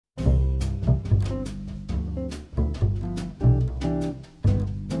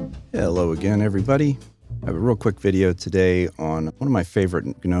Hello again, everybody. I have a real quick video today on one of my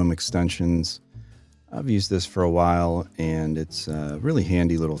favorite GNOME extensions. I've used this for a while, and it's a really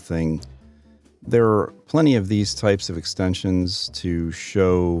handy little thing. There are plenty of these types of extensions to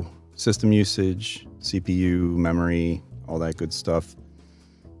show system usage, CPU, memory, all that good stuff.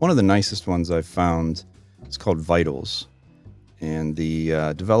 One of the nicest ones I've found is called Vitals, and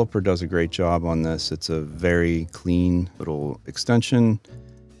the developer does a great job on this. It's a very clean little extension,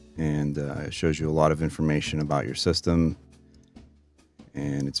 and it shows you a lot of information about your system,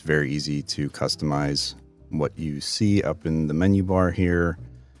 and it's very easy to customize what you see up in the menu bar here.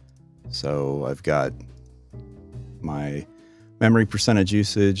 So I've got my memory percentage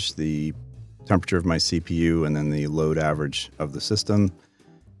usage, the temperature of my CPU, and then the load average of the system.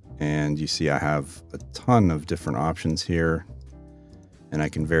 And you see I have a ton of different options here, and I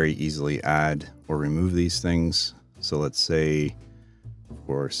can very easily add or remove these things. So let's say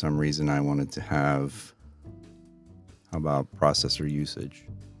for some reason I wanted to have, how about processor usage?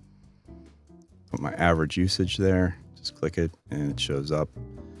 Put my average usage there, just click it and it shows up.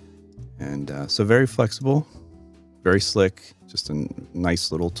 And so very flexible, very slick, just a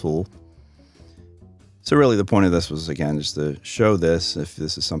nice little tool. So really the point of this was, again, just to show this. If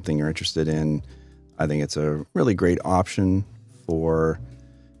this is something you're interested in, I think it's a really great option for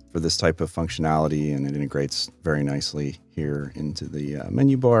this type of functionality, and it integrates very nicely here into the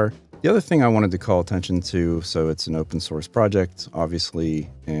menu bar. The other thing I wanted to call attention to, so it's an open source project, obviously,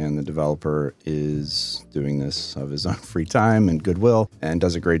 and the developer is doing this of his own free time and goodwill, and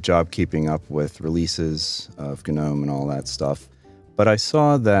does a great job keeping up with releases of GNOME and all that stuff. But I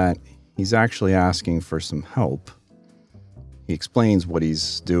saw that he's actually asking for some help. He explains what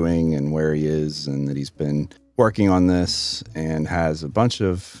he's doing and where he is, and that he's been working on this and has a bunch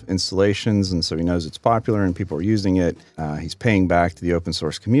of installations, and so he knows it's popular and people are using it. He's paying back to the open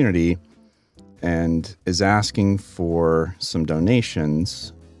source community and is asking for some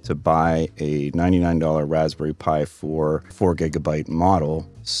donations to buy a $99 Raspberry Pi 4 4GB model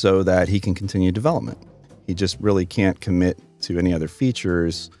so that he can continue development. He just really can't commit to any other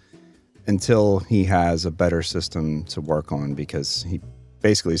features until he has a better system to work on, because he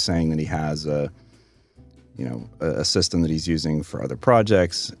basically is saying that he has a system that he's using for other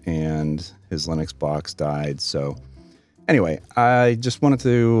projects, and his Linux box died. So anyway, I just wanted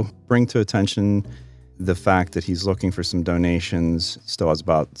to bring to attention the fact that he's looking for some donations. Still has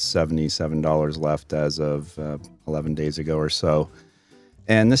about $77 left as of 11 days ago or so.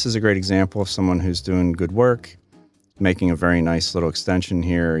 And this is a great example of someone who's doing good work, making a very nice little extension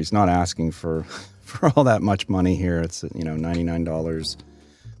here. He's not asking for all that much money here. It's $99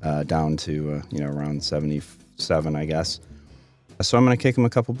 down to around 77, I guess. So I'm going to kick him a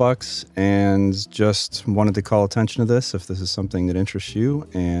couple bucks, and just wanted to call attention to this. If this is something that interests you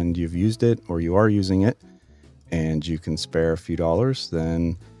and you've used it or you are using it and you can spare a few dollars,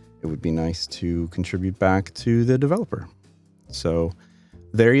 then it would be nice to contribute back to the developer. So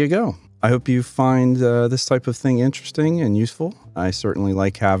there you go. I hope you find this type of thing interesting and useful. I certainly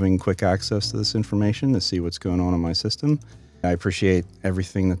like having quick access to this information to see what's going on in my system. I appreciate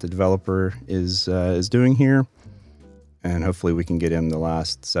everything that the developer is doing here, and hopefully we can get him the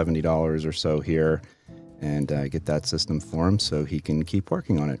last $70 or so here and get that system for him so he can keep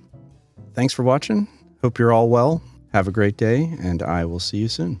working on it. Thanks for watching. Hope you're all well. Have a great day, and I will see you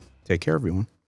soon. Take care, everyone.